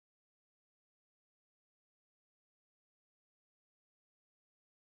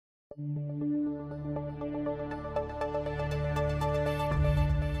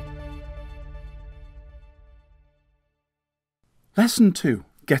Lesson 2.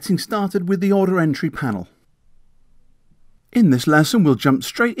 Getting started with the Order Entry panel. In this lesson, we'll jump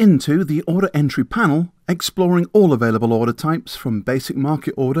straight into the Order Entry panel, exploring all available order types from basic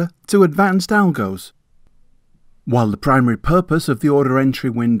market order to advanced algos. While the primary purpose of the Order Entry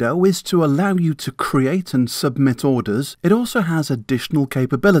window is to allow you to create and submit orders, it also has additional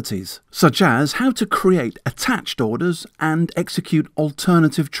capabilities, such as how to create attached orders and execute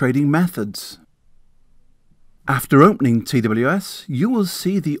alternative trading methods. After opening TWS, you will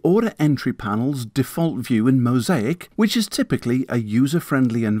see the Order Entry panel's default view in Mosaic, which is typically a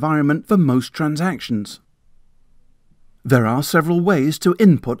user-friendly environment for most transactions. There are several ways to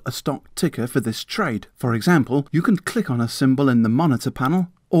input a stock ticker for this trade. For example, you can click on a symbol in the monitor panel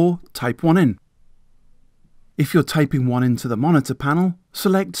or type one in. If you're typing one into the monitor panel,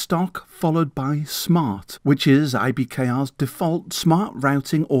 select stock followed by SMART, which is IBKR's default smart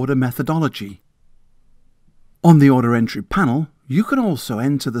routing order methodology. On the Order Entry panel, you can also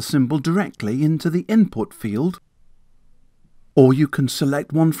enter the symbol directly into the input field, or you can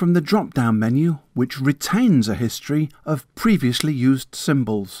select one from the drop-down menu, which retains a history of previously used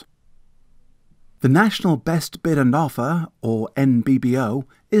symbols. The National Best Bid and Offer, or NBBO,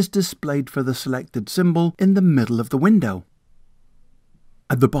 is displayed for the selected symbol in the middle of the window.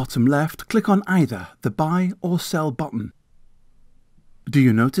 At the bottom left, click on either the Buy or Sell button. Do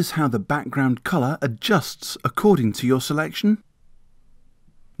you notice how the background colour adjusts according to your selection?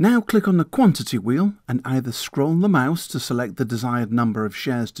 Now click on the quantity wheel and either scroll the mouse to select the desired number of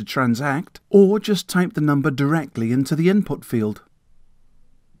shares to transact, or just type the number directly into the input field.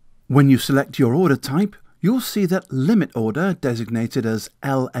 When you select your order type, you'll see that Limit Order, designated as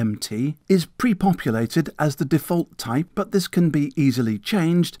LMT, is pre-populated as the default type, but this can be easily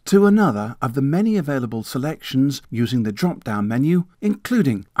changed to another of the many available selections using the drop-down menu,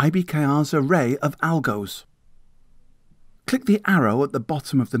 including IBKR's array of algos. Click the arrow at the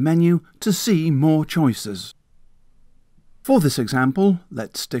bottom of the menu to see more choices. For this example,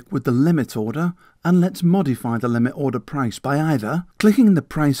 let's stick with the limit order and let's modify the limit order price by either clicking the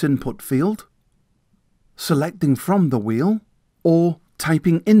price input field, selecting from the wheel, or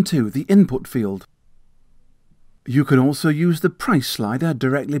typing into the input field. You can also use the price slider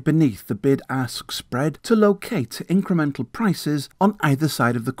directly beneath the bid-ask spread to locate incremental prices on either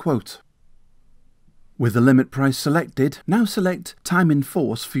side of the quote. With the limit price selected, now select Time in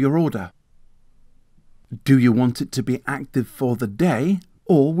Force for your order. Do you want it to be active for the day,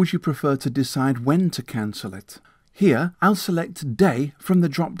 or would you prefer to decide when to cancel it? Here, I'll select Day from the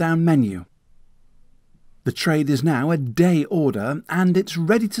drop-down menu. The trade is now a day order and it's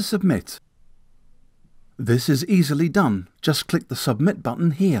ready to submit. This is easily done. Just click the Submit button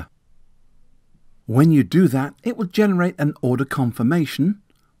here. When you do that, it will generate an order confirmation,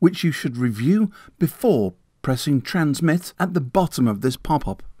 which you should review before pressing Transmit at the bottom of this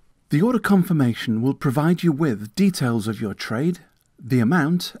pop-up. The order confirmation will provide you with details of your trade, the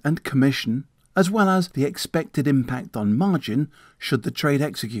amount and commission, as well as the expected impact on margin should the trade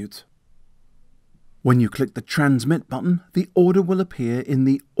execute. When you click the Transmit button, the order will appear in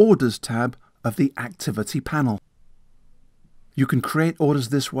the Orders tab of the Activity panel. You can create orders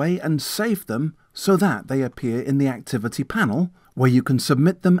this way and save them so that they appear in the Activity panel, where you can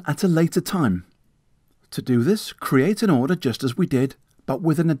submit them at a later time. To do this, create an order just as we did, but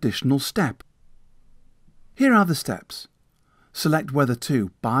with an additional step. Here are the steps. Select whether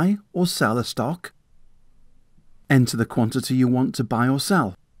to buy or sell a stock. Enter the quantity you want to buy or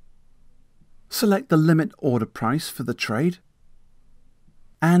sell. Select the limit order price for the trade,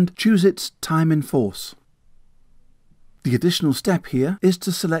 and choose its Time in Force. The additional step here is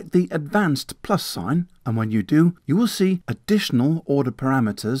to select the Advanced plus sign, and when you do, you will see additional order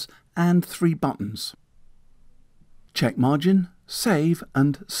parameters and 3 buttons. Check Margin, Save,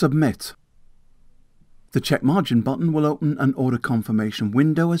 and Submit. The Check Margin button will open an order confirmation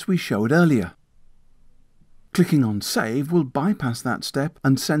window as we showed earlier. Clicking on Save will bypass that step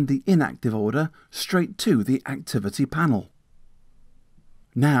and send the inactive order straight to the Activity panel.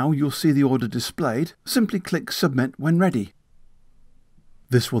 Now you'll see the order displayed. Simply click Submit when ready.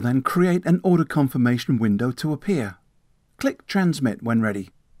 This will then create an order confirmation window to appear. Click Transmit when ready.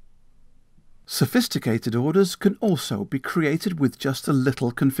 Sophisticated orders can also be created with just a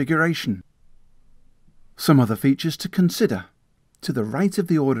little configuration. Some other features to consider. To the right of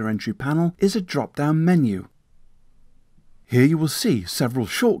the Order Entry panel is a drop-down menu. Here you will see several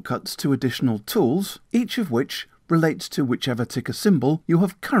shortcuts to additional tools, each of which relates to whichever ticker symbol you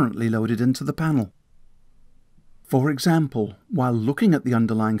have currently loaded into the panel. For example, while looking at the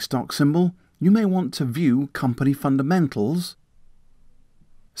underlying stock symbol, you may want to view company fundamentals,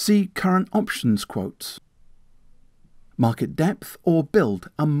 see current options quotes, market depth, or build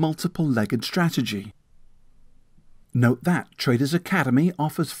a multiple-legged strategy. Note that Traders Academy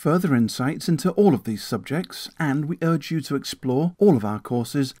offers further insights into all of these subjects, and we urge you to explore all of our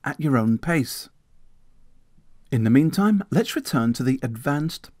courses at your own pace. In the meantime, let's return to the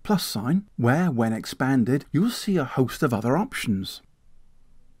Advanced plus sign, where, when expanded, you'll see a host of other options.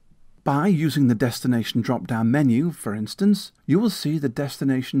 By using the Destination drop-down menu, for instance, you will see the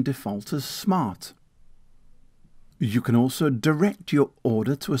destination default as Smart. You can also direct your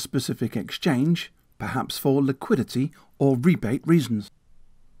order to a specific exchange, perhaps for liquidity or rebate reasons.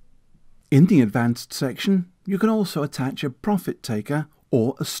 In the Advanced section, you can also attach a profit taker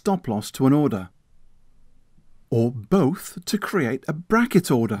or a stop loss to an order, or both to create a bracket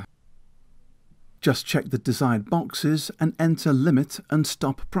order. Just check the desired boxes and enter limit and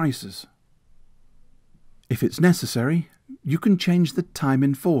stop prices. If it's necessary, you can change the time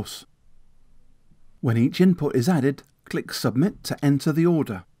in force. When each input is added, click Submit to enter the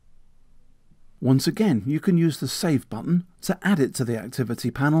order. Once again, you can use the Save button to add it to the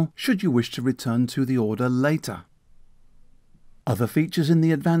activity panel should you wish to return to the order later. Other features in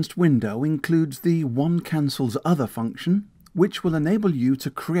the Advanced window includes the One Cancels Other function, which will enable you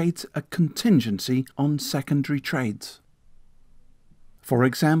to create a contingency on secondary trades. For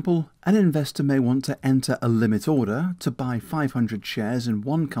example, an investor may want to enter a limit order to buy 500 shares in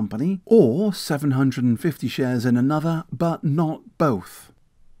one company or 750 shares in another, but not both.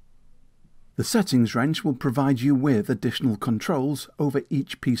 The settings range will provide you with additional controls over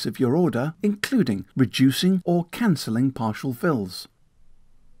each piece of your order, including reducing or cancelling partial fills.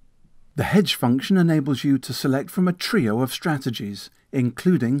 The Hedge function enables you to select from a trio of strategies,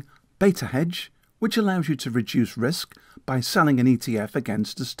 including Beta Hedge, which allows you to reduce risk by selling an ETF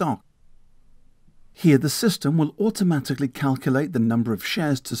against a stock. Here the system will automatically calculate the number of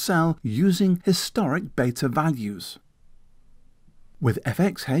shares to sell using historic beta values. With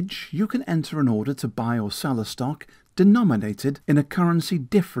FX Hedge, you can enter an order to buy or sell a stock denominated in a currency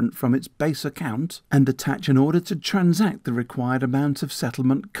different from its base account and attach an order to transact the required amount of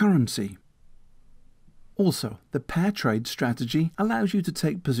settlement currency. Also, the pair trade strategy allows you to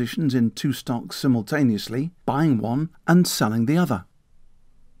take positions in two stocks simultaneously, buying one and selling the other.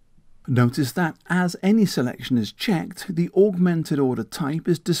 Notice that as any selection is checked, the augmented order type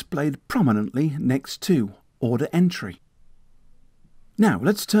is displayed prominently next to Order Entry. Now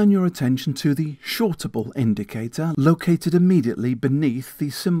let's turn your attention to the Shortable indicator located immediately beneath the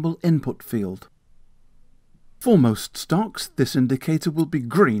symbol input field. For most stocks, this indicator will be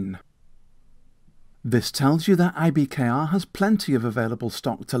green. This tells you that IBKR has plenty of available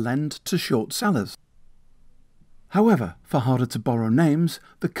stock to lend to short sellers. However, for harder to borrow names,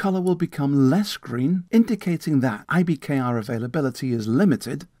 the colour will become less green, indicating that IBKR availability is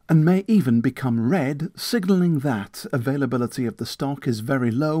limited, and may even become red, signalling that availability of the stock is very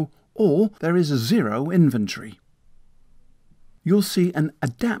low or there is zero inventory. You'll see an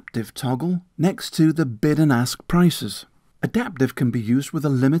adaptive toggle next to the bid and ask prices. Adaptive can be used with a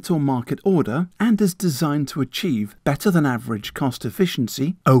limit or market order and is designed to achieve better than average cost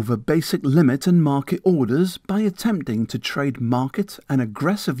efficiency over basic limit and market orders by attempting to trade market and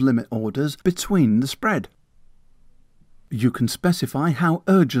aggressive limit orders between the spread. You can specify how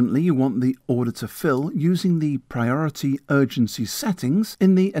urgently you want the order to fill using the Priority Urgency settings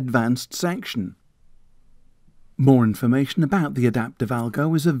in the Advanced section. More information about the adaptive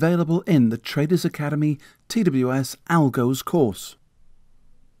algo is available in the Traders Academy TWS Algos course.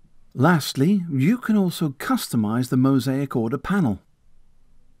 Lastly, you can also customize the Mosaic Order panel.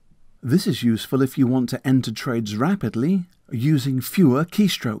 This is useful if you want to enter trades rapidly using fewer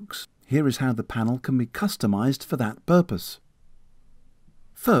keystrokes. Here is how the panel can be customized for that purpose.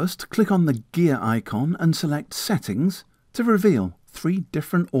 First, click on the gear icon and select Settings to reveal 3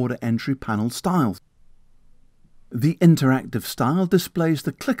 different order entry panel styles. The interactive style displays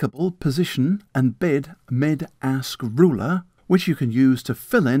the clickable position and bid mid-ask ruler, which you can use to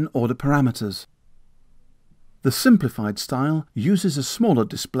fill in order parameters. The simplified style uses a smaller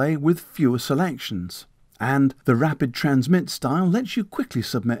display with fewer selections. And the Rapid Transmit style lets you quickly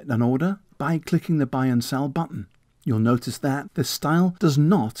submit an order by clicking the Buy and Sell button. You'll notice that this style does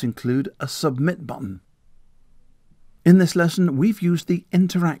not include a Submit button. In this lesson, we've used the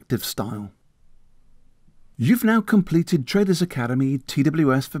interactive style. You've now completed Traders Academy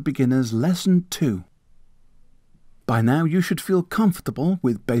TWS for Beginners Lesson 2. By now you should feel comfortable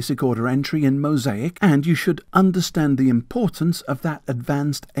with basic order entry in Mosaic, and you should understand the importance of that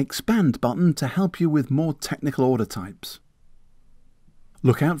advanced expand button to help you with more technical order types.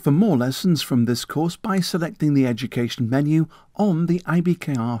 Look out for more lessons from this course by selecting the Education menu on the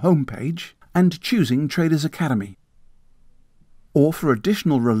IBKR homepage and choosing Traders Academy. Or for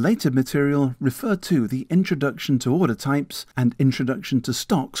additional related material, refer to the Introduction to Order Types and Introduction to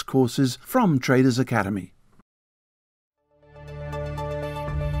Stocks courses from Traders Academy.